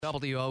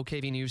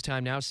WOKV News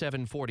Time now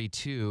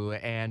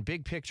 7:42, and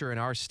big picture in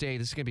our state.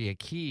 This is going to be a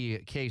key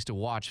case to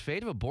watch.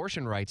 Fate of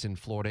abortion rights in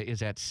Florida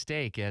is at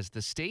stake as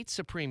the state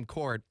Supreme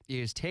Court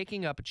is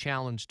taking up a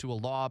challenge to a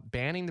law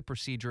banning the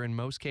procedure in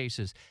most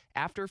cases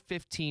after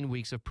 15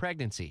 weeks of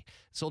pregnancy.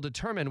 This will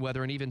determine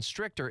whether an even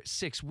stricter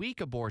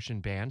 6-week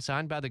abortion ban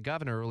signed by the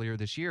governor earlier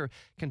this year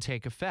can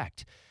take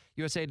effect.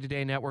 USA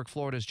Today Network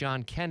Florida's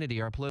John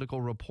Kennedy, our political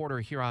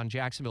reporter here on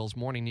Jacksonville's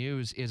Morning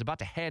News, is about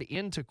to head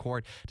into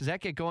court. Does that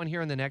get going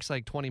here in the next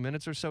 20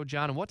 minutes or so,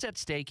 John? And what's at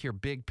stake here,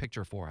 big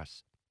picture for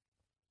us?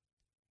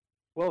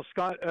 Well,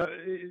 Scott,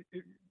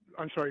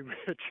 I'm sorry,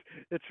 Rich.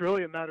 It's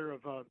really a matter of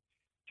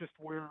just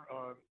where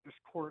this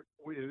court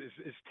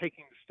is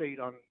taking the state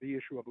on the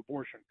issue of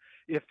abortion.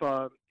 If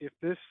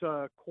this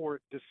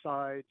court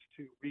decides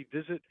to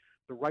revisit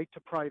the right to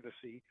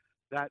privacy,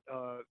 that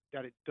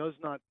it does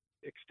not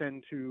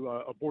extend to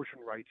abortion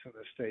rights in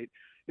the state,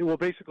 it will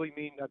basically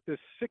mean that this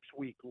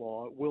 6-week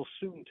law will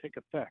soon take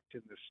effect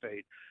in this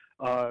state,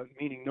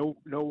 meaning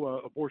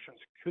no abortions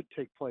could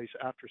take place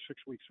after 6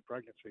 weeks of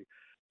pregnancy.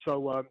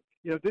 So,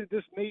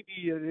 this may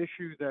be an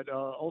issue that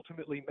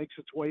ultimately makes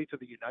its way to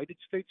the United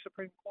States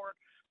Supreme Court.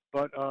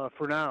 But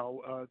for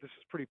now, this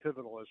is pretty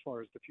pivotal as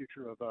far as the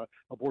future of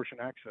abortion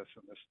access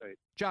in this state.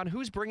 John,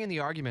 who's bringing the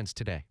arguments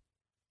today?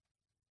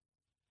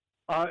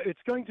 It's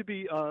going to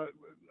be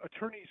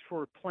attorneys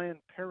for Planned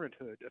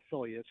Parenthood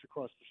affiliates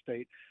across the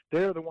state.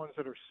 They're the ones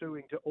that are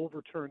suing to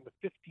overturn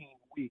the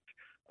 15-week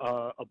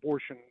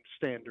abortion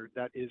standard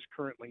that is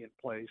currently in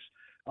place.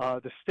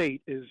 The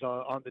state is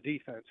on the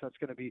defense. That's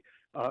going to be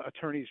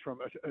attorneys from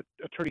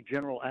Attorney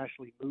General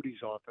Ashley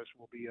Moody's office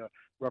will be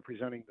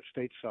representing the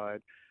state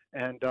side.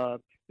 And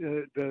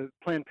the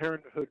Planned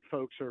Parenthood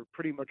folks are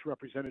pretty much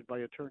represented by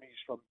attorneys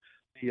from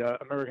the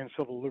American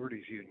Civil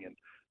Liberties Union.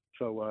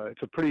 So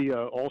it's a pretty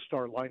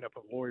all-star lineup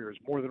of lawyers.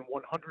 More than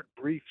 100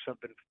 briefs have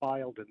been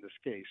filed in this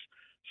case.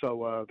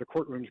 So the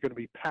courtroom is going to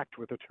be packed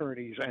with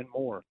attorneys and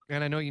more.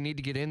 And I know you need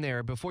to get in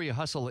there before you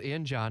hustle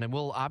in, John, and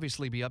we'll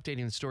obviously be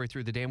updating the story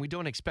through the day. And we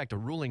don't expect a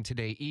ruling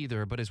today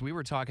either. But as we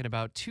were talking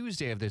about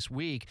Tuesday of this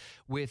week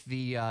with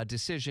the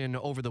decision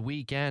over the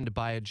weekend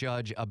by a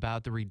judge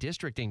about the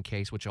redistricting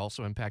case, which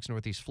also impacts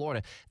Northeast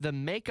Florida, the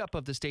makeup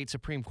of the state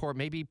Supreme Court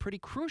may be pretty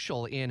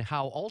crucial in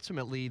how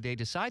ultimately they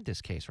decide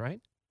this case,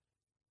 right?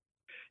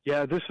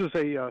 Yeah, this is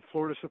a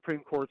Florida Supreme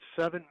Court,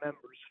 7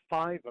 members,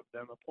 5 of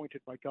them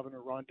appointed by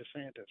Governor Ron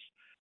DeSantis.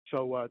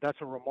 So that's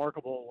a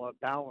remarkable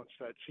balance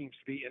that seems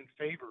to be in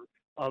favor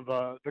of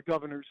the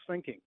governor's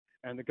thinking.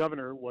 And the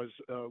governor was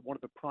one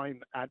of the prime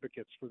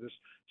advocates for this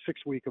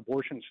 6-week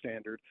abortion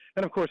standard.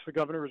 And, of course, the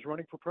governor is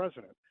running for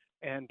president.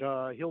 And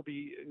he'll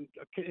be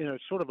in a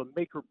sort of a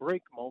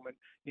make-or-break moment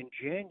in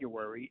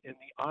January in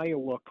the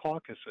Iowa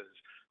caucuses,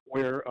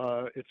 where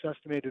it's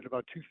estimated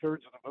about 2/3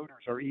 of the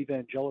voters are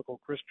evangelical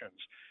Christians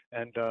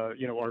and,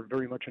 are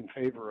very much in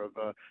favor of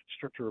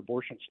stricter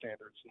abortion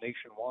standards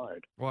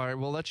nationwide. All right,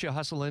 we'll let you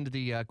hustle into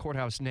the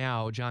courthouse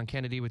now. John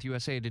Kennedy with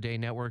USA Today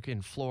Network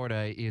in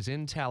Florida is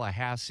in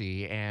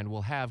Tallahassee, and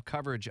we'll have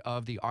coverage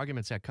of the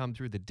arguments that come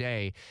through the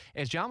day.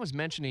 As John was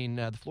mentioning,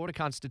 the Florida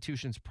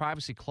Constitution's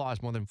privacy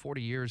clause, more than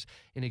 40 years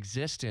in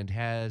existence,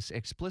 has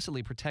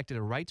explicitly protected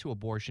a right to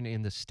abortion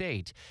in the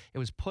state. It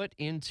was put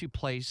into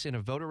place in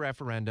a voter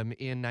referendum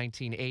in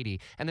 1980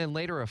 and then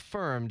later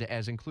affirmed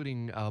as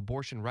including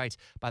abortion rights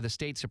by the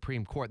state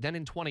Supreme Court. Then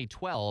in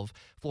 2012,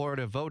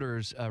 Florida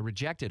voters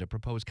rejected a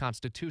proposed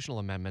constitutional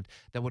amendment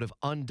that would have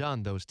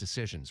undone those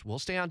decisions. We'll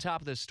stay on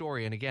top of this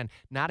story. And again,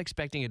 not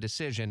expecting a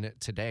decision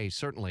today,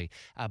 certainly.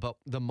 But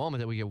the moment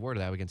that we get word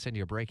of that, we can send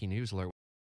you a breaking news alert.